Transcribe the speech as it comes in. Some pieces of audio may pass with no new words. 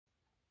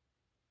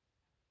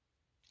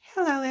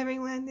Hello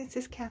everyone, this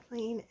is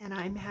Kathleen and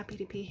I'm happy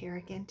to be here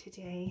again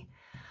today.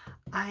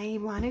 I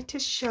wanted to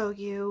show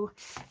you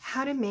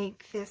how to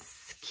make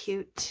this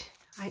cute,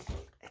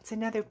 it's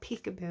another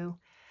Peekaboo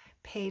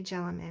page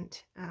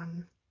element.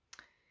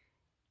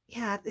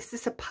 Yeah, this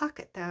is a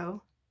pocket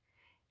though.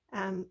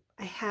 I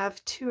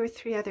have 2 or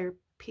 3 other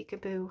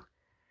Peekaboo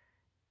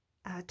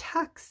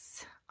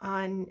tucks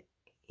in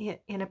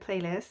a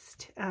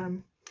playlist.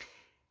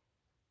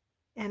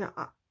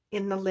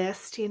 In the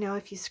list, you know,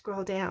 if you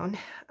scroll down.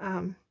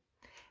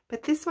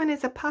 But this one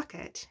is a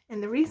pocket,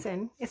 and the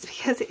reason is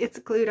because it's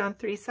glued on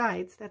 3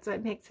 sides. That's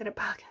what makes it a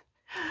pocket.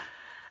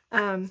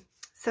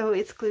 So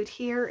it's glued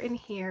here and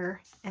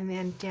here, and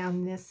then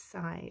down this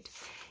side,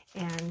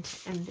 and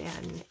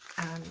then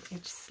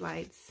it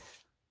slides.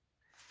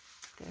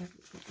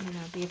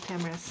 The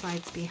ephemera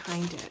slides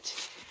behind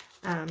it,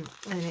 and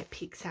it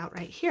peeks out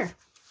right here.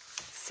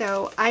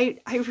 So I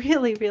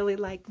really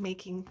like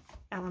making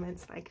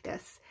elements like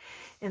this,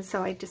 and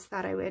so I just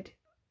thought I would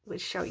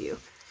show you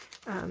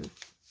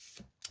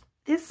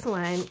this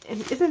one.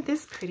 And isn't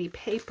this pretty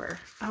paper?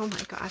 Oh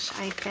my gosh,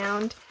 I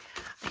found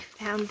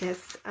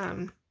this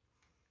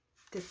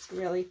this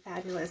really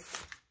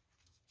fabulous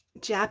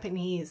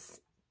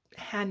Japanese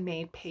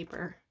handmade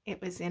paper.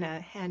 It was in a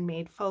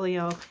handmade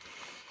folio,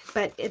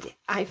 but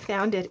I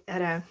found it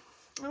at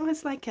it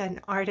was like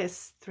an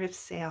artist's thrift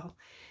sale,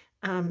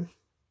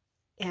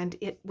 and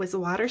it was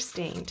water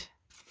stained.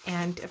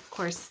 And of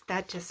course,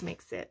 that just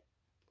makes it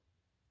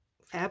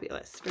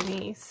fabulous for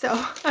me. So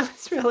I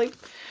was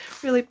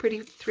really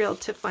pretty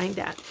thrilled to find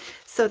that.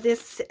 So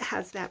this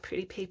has that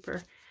pretty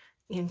paper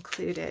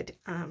included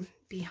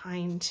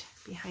behind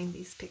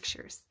these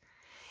pictures.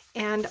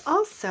 And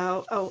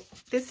also, oh,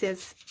 this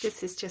is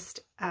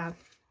just a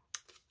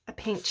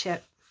paint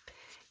chip,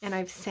 and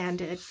I've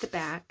sanded the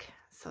back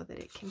so that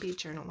it can be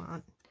journal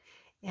on.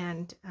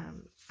 And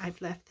I've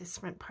left this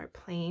front part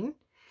plain.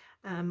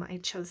 I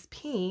chose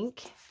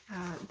pink.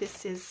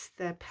 This is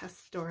the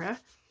Pastora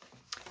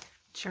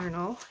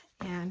journal,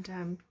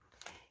 and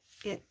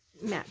it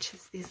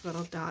matches these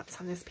little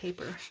dots on this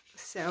paper.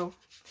 So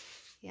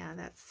yeah,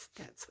 that's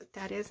what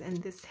that is.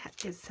 And this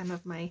is some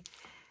of my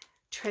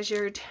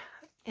treasured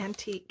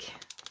antique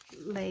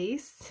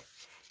lace,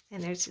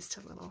 and there's just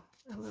a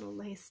little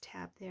lace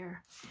tab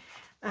there.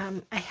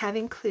 I have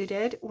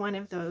included one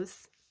of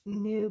those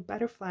new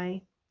butterfly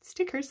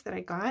stickers that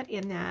I got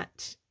in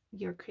that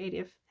Your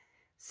Creative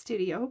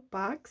Studio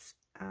box,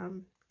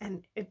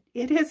 and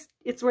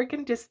it's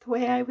working just the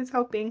way I was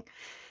hoping.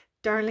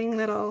 Darling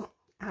little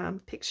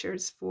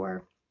pictures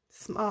for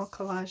small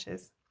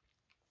collages.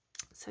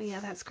 So yeah,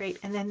 that's great.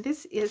 And then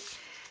this is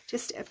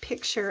just a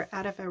picture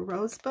out of a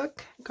rose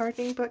book,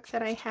 gardening book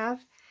that I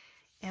have,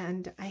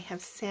 and I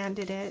have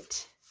sanded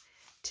it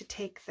to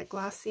take the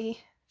glossiness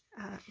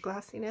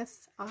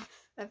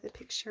off of the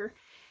picture,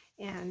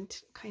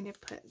 and kind of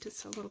put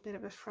just a little bit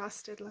of a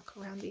frosted look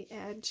around the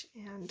edge,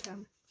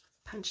 and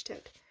punched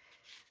it.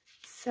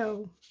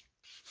 So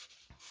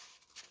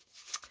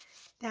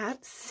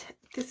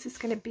this is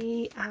going to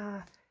be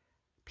a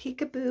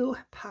Peekaboo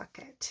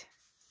pocket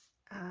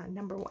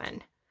number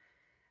 1.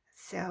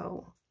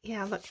 So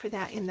yeah, look for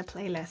that in the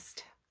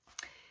playlist.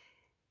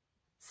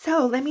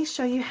 So let me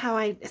show you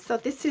how so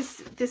this is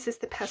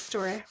the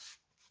Pastora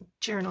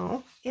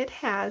journal.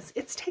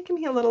 It's taken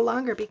me a little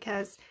longer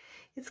because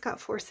it's got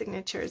 4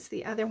 signatures.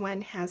 The other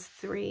one has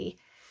 3.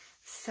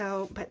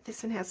 So, but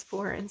this one has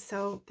 4, and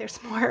so there's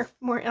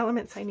more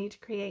elements I need to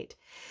create.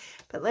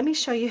 But let me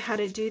show you how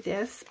to do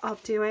this. I'll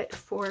do it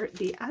for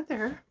the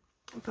other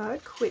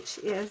book, which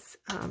is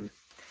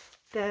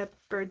the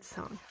bird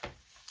song,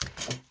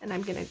 and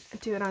I'm going to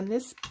do it on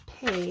this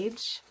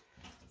page.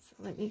 So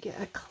let me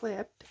get a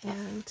clip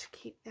and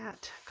keep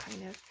that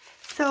kind of.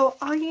 So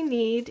all you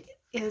need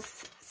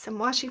is some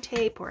washi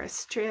tape or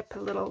a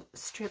little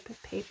strip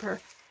of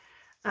paper.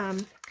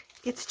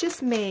 It's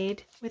just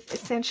made with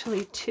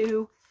essentially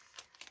two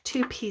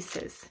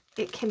pieces.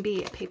 It can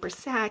be a paper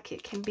sack.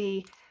 It can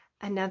be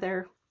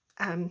another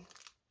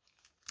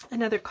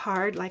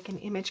card, like an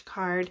image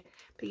card,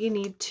 but you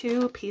need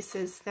 2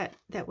 pieces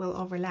that will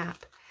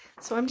overlap.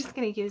 So I'm just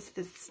going to use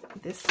this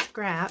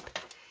scrap,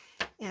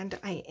 and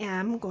I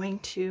am going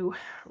to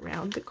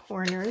round the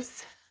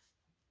corners.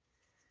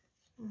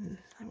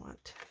 I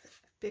want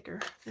bigger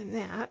than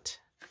that.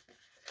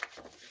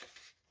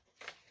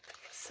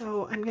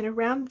 So I'm going to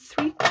round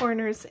 3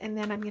 corners, and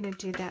then I'm going to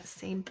do that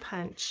same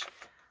punch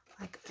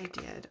like I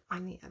did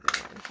on the other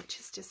one, which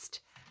is just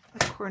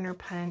a corner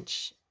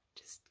punch.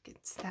 Just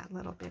gets that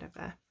little bit of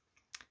a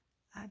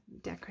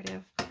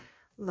decorative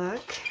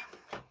look.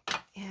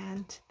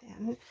 And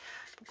then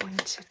I'm going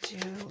to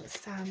do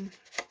some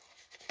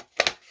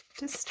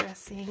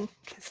distressing,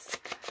 because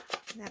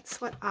that's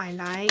what I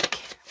like.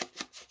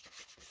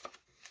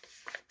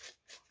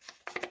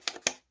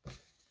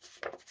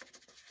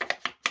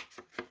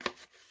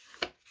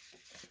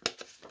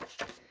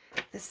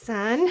 The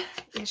sun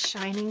is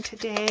shining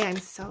today. I'm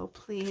so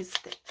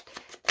pleased that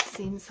it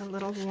seems a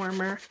little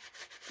warmer.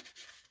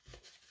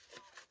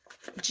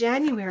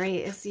 January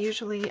is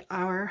usually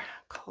our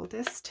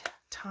coldest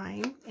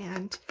time,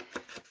 and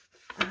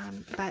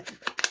but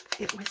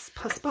it was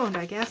postponed,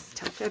 I guess,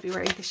 till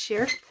February this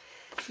year.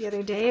 The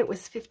other day it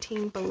was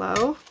 15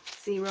 below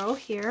zero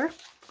here,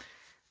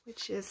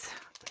 which is,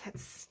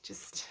 that's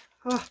just,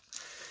 oh,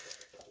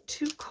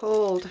 too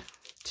cold,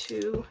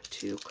 too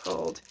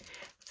cold.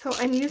 So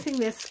I'm using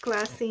this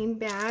glassine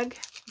bag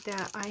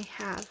that I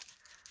have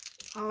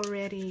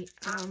already,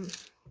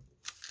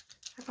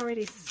 I've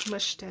already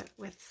smushed it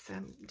with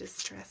some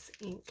distress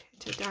ink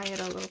to dye it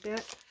a little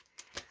bit.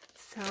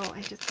 So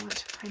I just want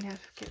to kind of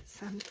get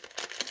some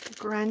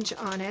grunge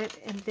on it,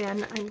 and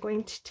then I'm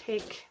going to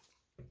take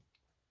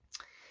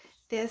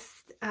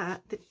this,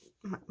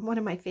 one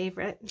of my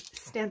favorite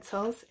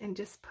stencils, and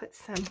just put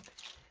some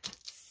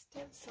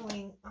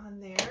stenciling on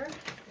there.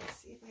 Let's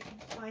see if I can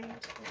find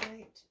the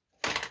right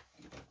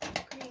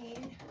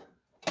green.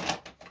 I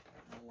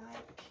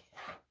like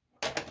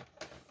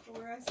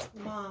forest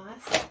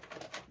moss.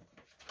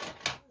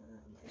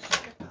 I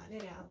should have gotten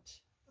it out.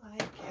 I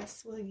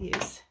guess we'll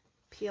use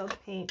peeled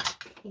paint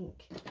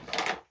ink.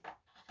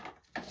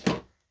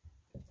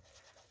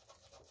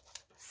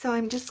 So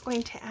I'm just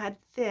going to add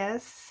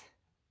this.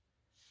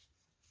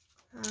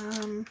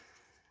 Let me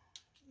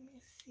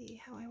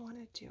see how I want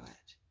to do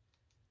it.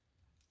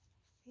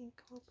 I think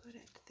we'll put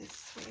it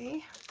this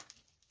way.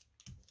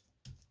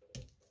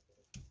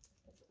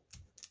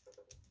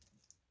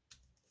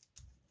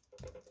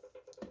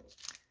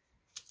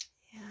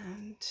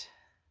 And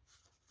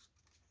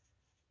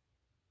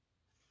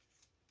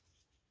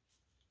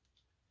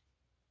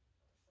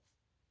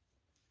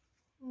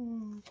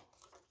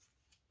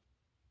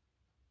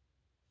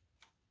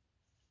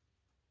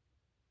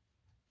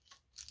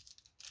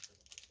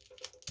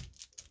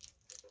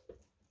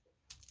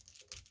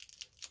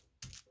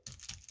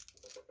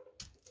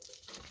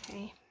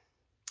okay.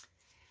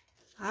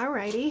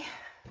 Alrighty.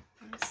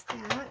 There's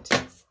that.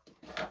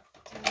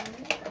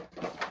 Done.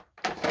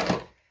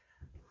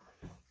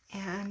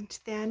 And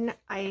then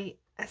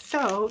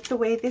so the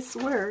way this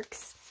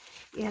works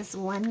is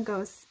one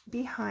goes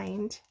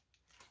behind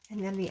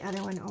and then the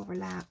other one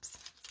overlaps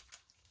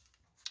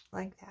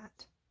like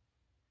that.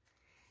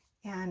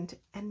 And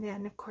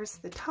then of course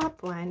the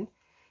top one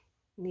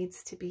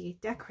needs to be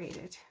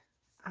decorated.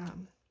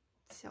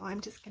 So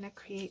I'm just going to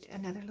create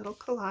another little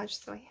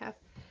collage. So I have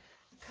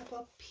a couple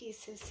of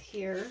pieces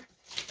here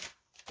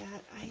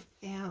that I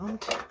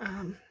found.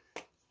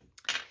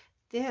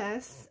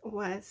 This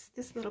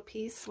little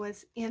piece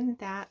was in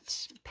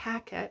that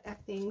packet of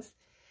things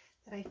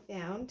that I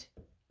found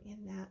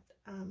in that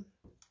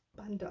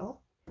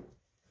bundle.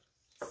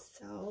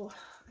 So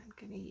I'm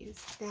going to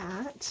use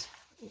that.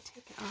 Let me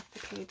take it off the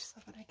page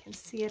so that I can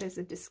see it as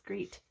a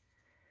discrete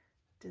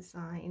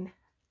design.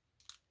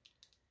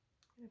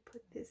 I'm going to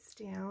put this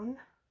down.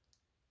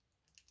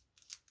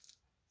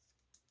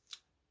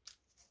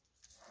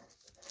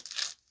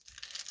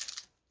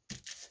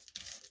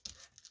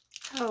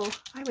 Oh,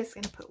 I was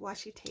going to put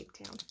washi tape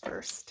down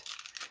first.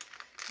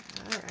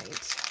 All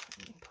right,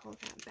 let me pull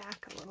that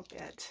back a little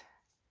bit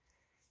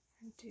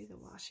and do the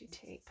washi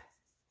tape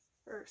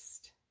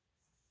first.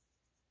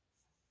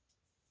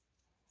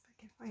 If I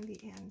can find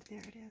the end, there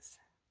it is.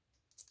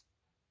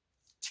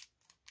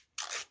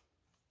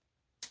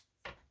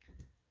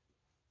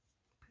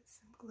 Put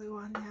some glue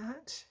on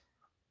that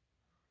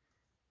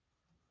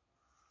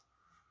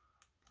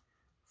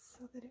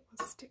so that it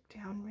will stick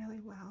down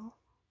really well.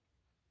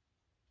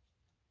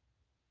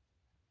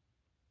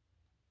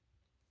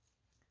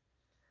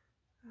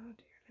 Oh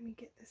dear, let me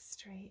get this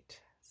straight.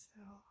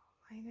 So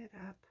line it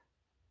up.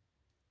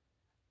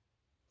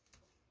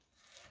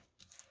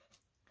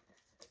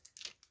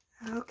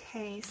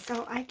 Okay,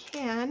 so I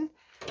can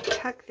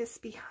tuck this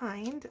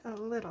behind a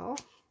little.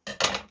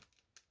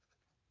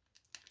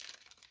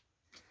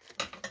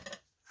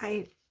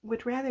 I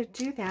would rather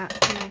do that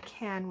than I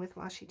can with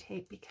washi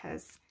tape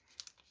because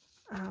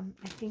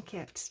I think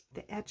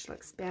the edge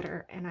looks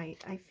better, and I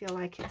feel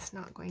like it's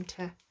not going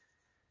to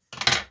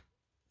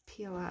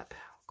peel up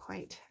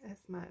quite as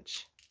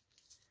much.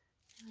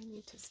 I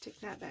need to stick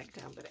that back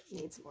down, but it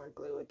needs more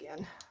glue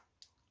again.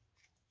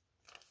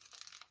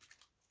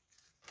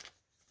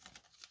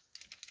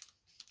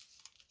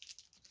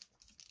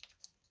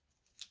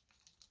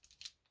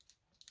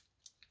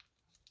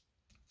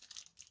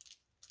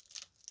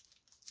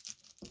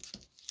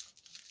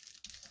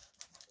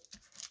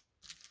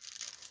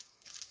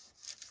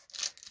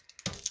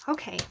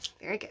 Okay,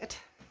 very good.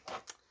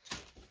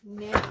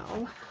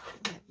 Now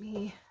let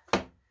me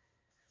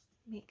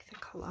make the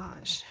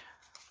collage.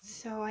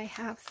 So I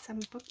have some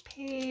book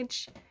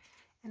page,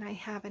 and I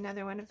have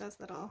another one of those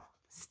little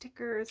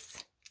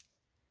stickers.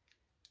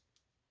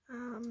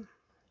 And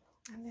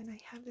then I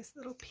have this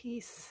little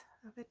piece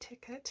of a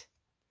ticket.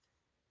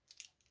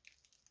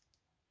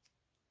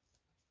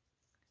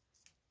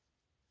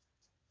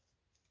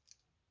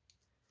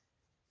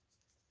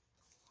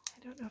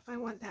 I don't know if I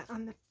want that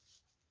on the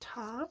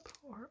top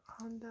or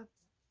on the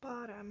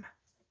bottom.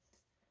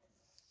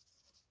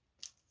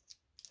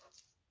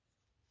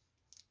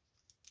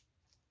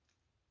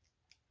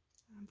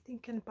 I'm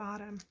thinking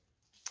bottom.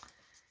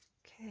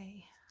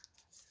 Okay,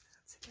 so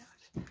that's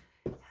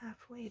about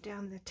halfway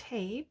down the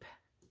tape.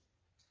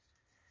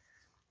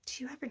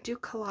 Do you ever do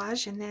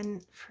collage and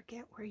then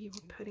forget where you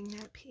were putting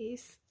that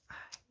piece?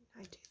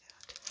 I do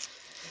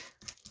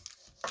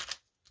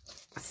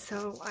that.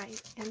 So I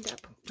end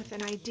up with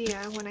an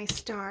idea when I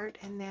start,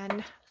 and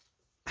then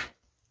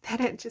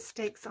it just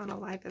takes on a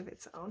life of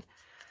its own.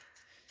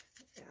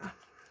 Yeah.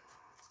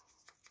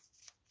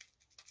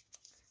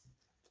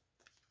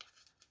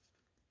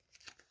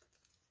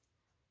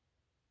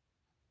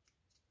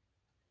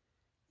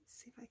 Let's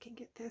see if I can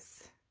get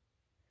this.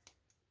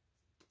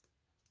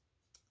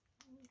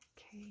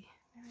 Okay,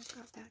 now I've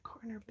got that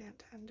corner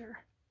bent under.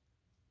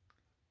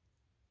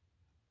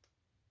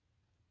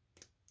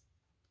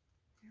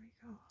 There we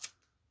go.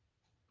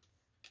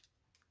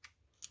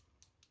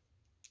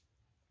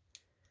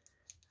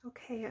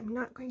 Okay, I'm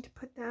not going to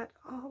put that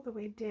all the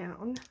way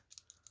down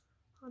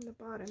on the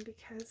bottom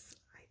because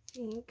I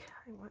think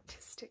I want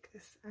to stick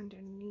this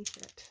underneath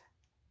it.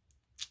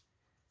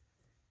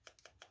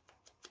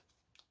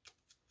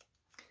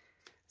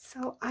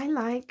 So I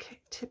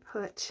like to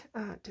put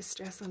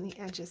distress on the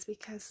edges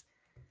because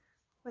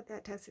what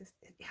that does is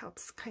it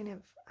helps kind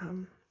of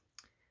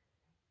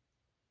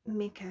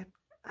make a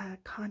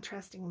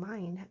contrasting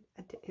line.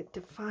 It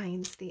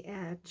defines the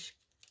edge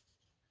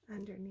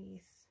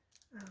underneath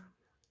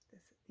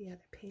the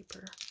other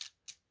paper.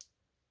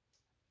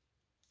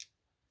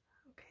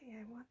 Okay,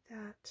 I want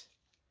that.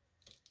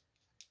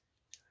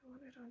 I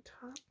want it on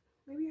top.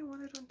 Maybe I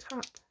want it on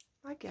top.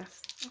 I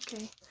guess.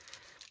 Okay,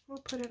 we'll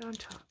put it on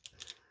top.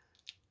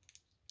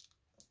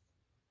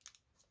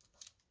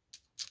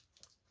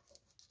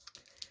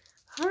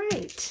 All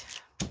right,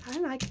 I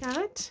like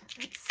that.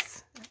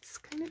 That's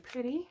kind of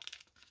pretty.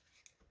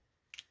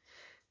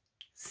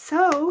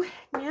 So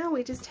now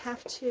we just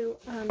have to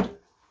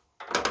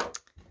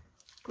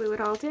glue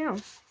it all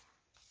down.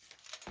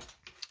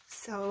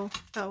 So,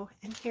 oh,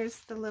 and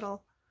here's the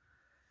little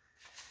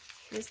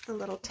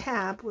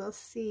tab. We'll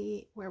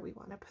see where we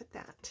want to put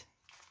that.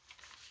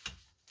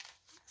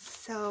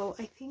 So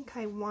I think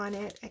I want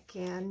it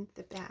again,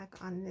 the back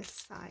on this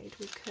side.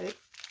 We could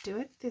do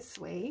it this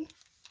way,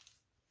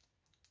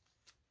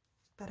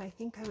 but I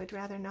think I would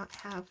rather not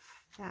have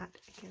that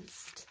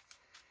against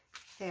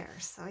there.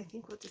 So I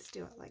think we'll just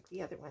do it like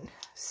the other one.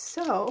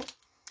 So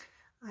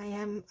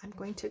I'm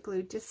going to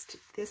glue just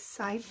this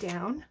side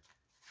down.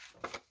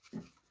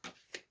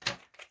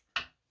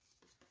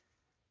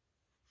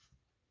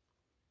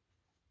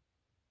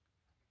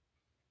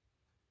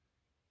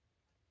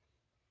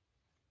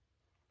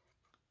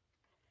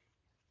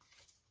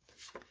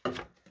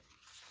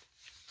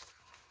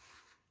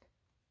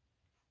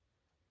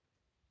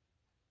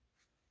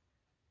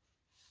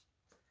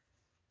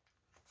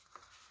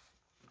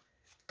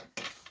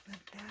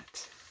 Let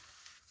that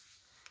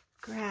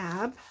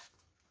grab.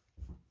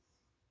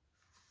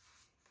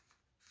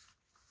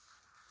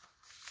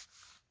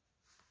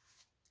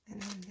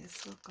 And then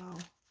this will go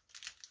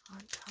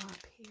on top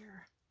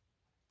here.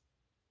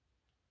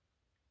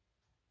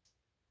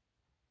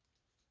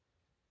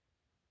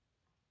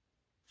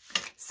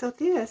 So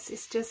this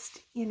is just,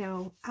 you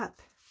know,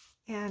 up,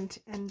 and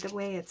the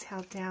way it's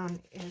held down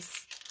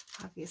is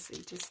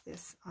obviously just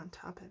this on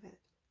top of it.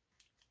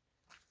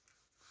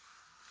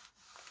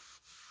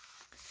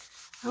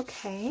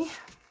 Okay,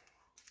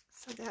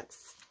 so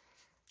that's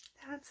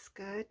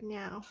good.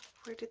 Now,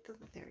 where did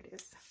there it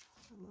is,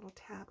 the little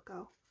tab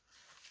go?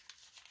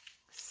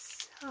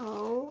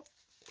 So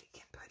we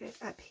can put it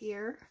up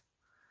here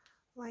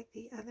like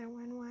the other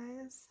one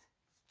was,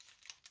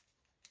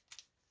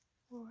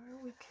 or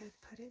we could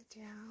put it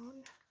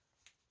down.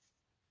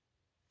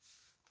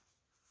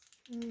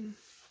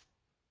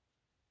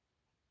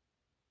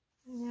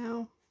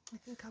 No, I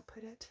think I'll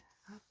put it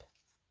up.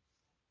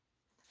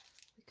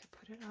 We could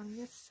put it on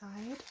this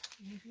side,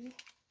 maybe.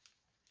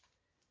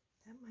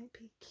 That might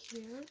be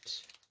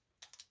cute.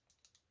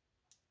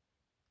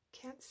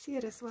 Can't see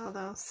it as well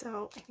though,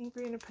 so I think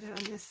we're going to put it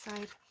on this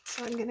side.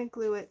 So I'm going to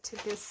glue it to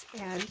this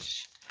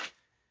edge.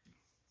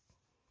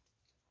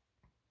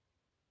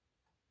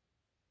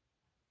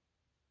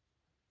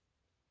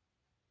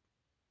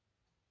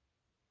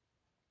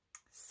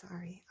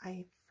 Sorry,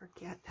 I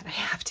forget that I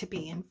have to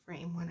be in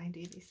frame when I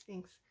do these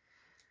things.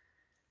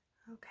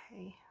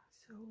 Okay,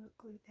 so we'll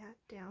glue that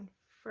down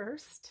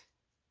first.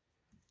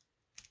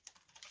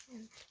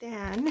 And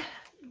then,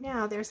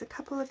 now there's a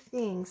couple of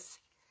things.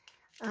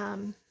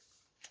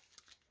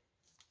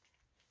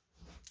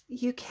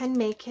 You can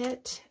make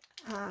it,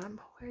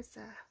 where's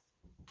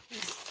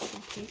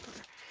some paper.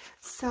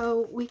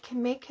 So we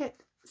can make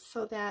it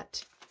so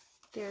that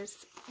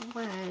there's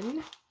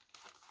one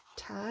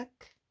tuck,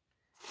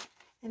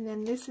 and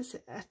then this is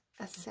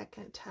a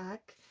second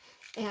tuck,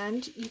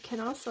 and you can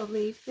also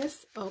leave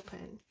this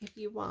open if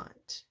you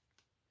want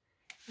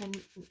and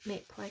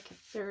make like a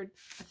third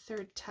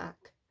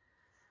tuck.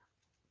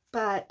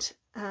 But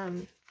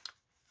I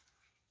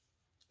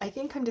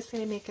think I'm just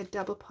going to make a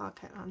double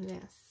pocket on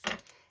this,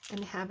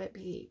 and have it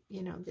be,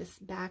 you know, this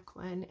back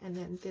one and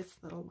then this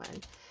little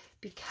one,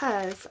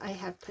 because I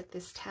have put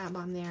this tab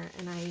on there,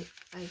 and I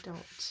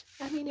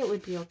mean, it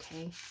would be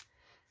okay.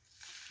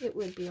 It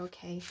would be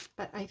okay,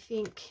 but I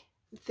think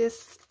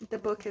the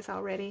book is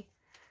already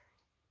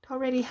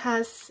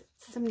has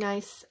some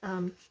nice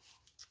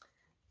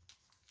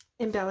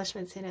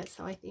embellishments in it,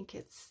 so I think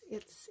it's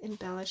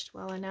embellished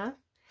well enough.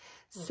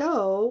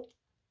 So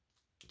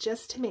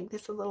just to make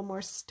this a little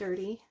more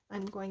sturdy,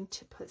 I'm going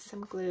to put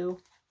some glue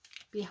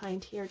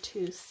behind here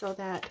too, so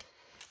that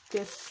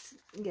this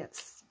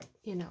gets,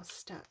 you know,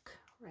 stuck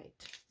right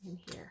in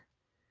here.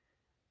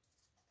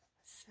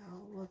 So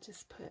we'll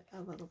just put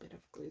a little bit of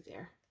glue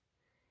there,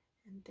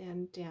 and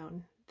then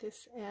down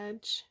this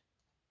edge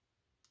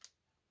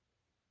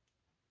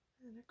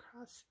and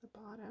across the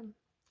bottom.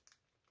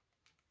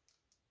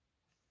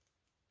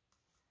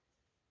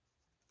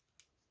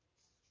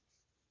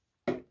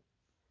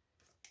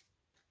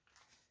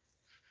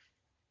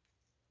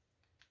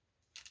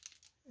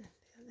 And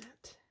then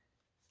that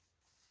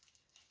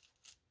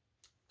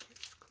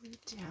gets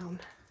glued down.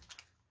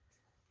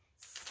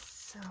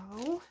 So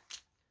I'll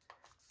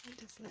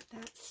just let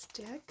that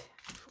stick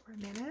for a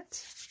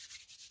minute.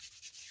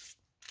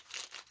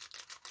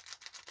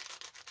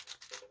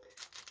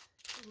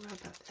 Rub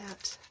up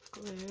that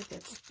glue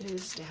that's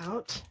oozed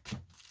out.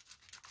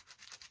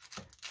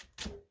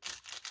 Make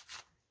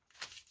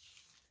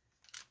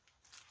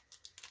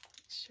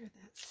sure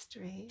that's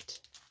straight.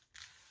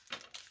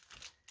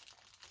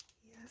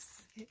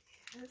 Yes, it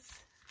is.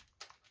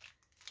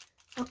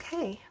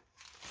 Okay,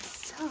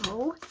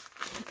 so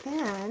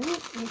then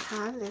we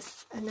have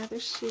another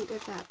sheet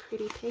of that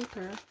pretty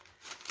paper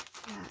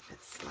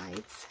that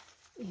slides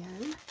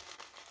in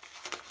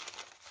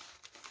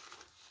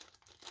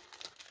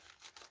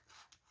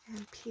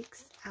and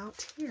peeks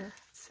out here.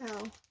 So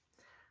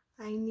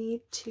I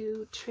need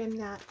to trim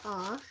that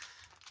off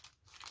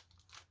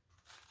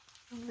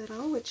a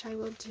little, which I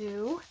will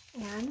do,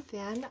 and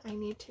then I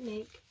need to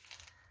make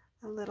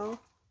a little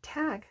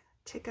tag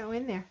to go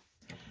in there.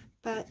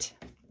 But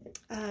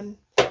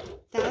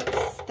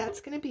that's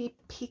going to be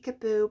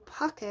Peekaboo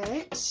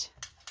Pocket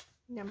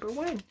number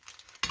 1. Let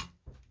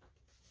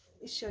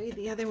me show you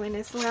the other one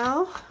as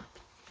well.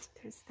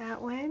 There's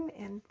that one,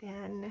 and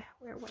then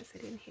where was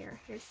it in here?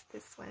 Here's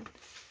this one.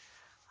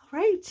 All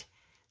right,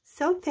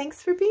 so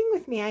thanks for being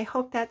with me. I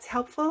hope that's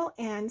helpful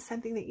and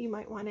something that you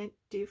might want to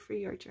do for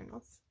your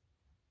journals.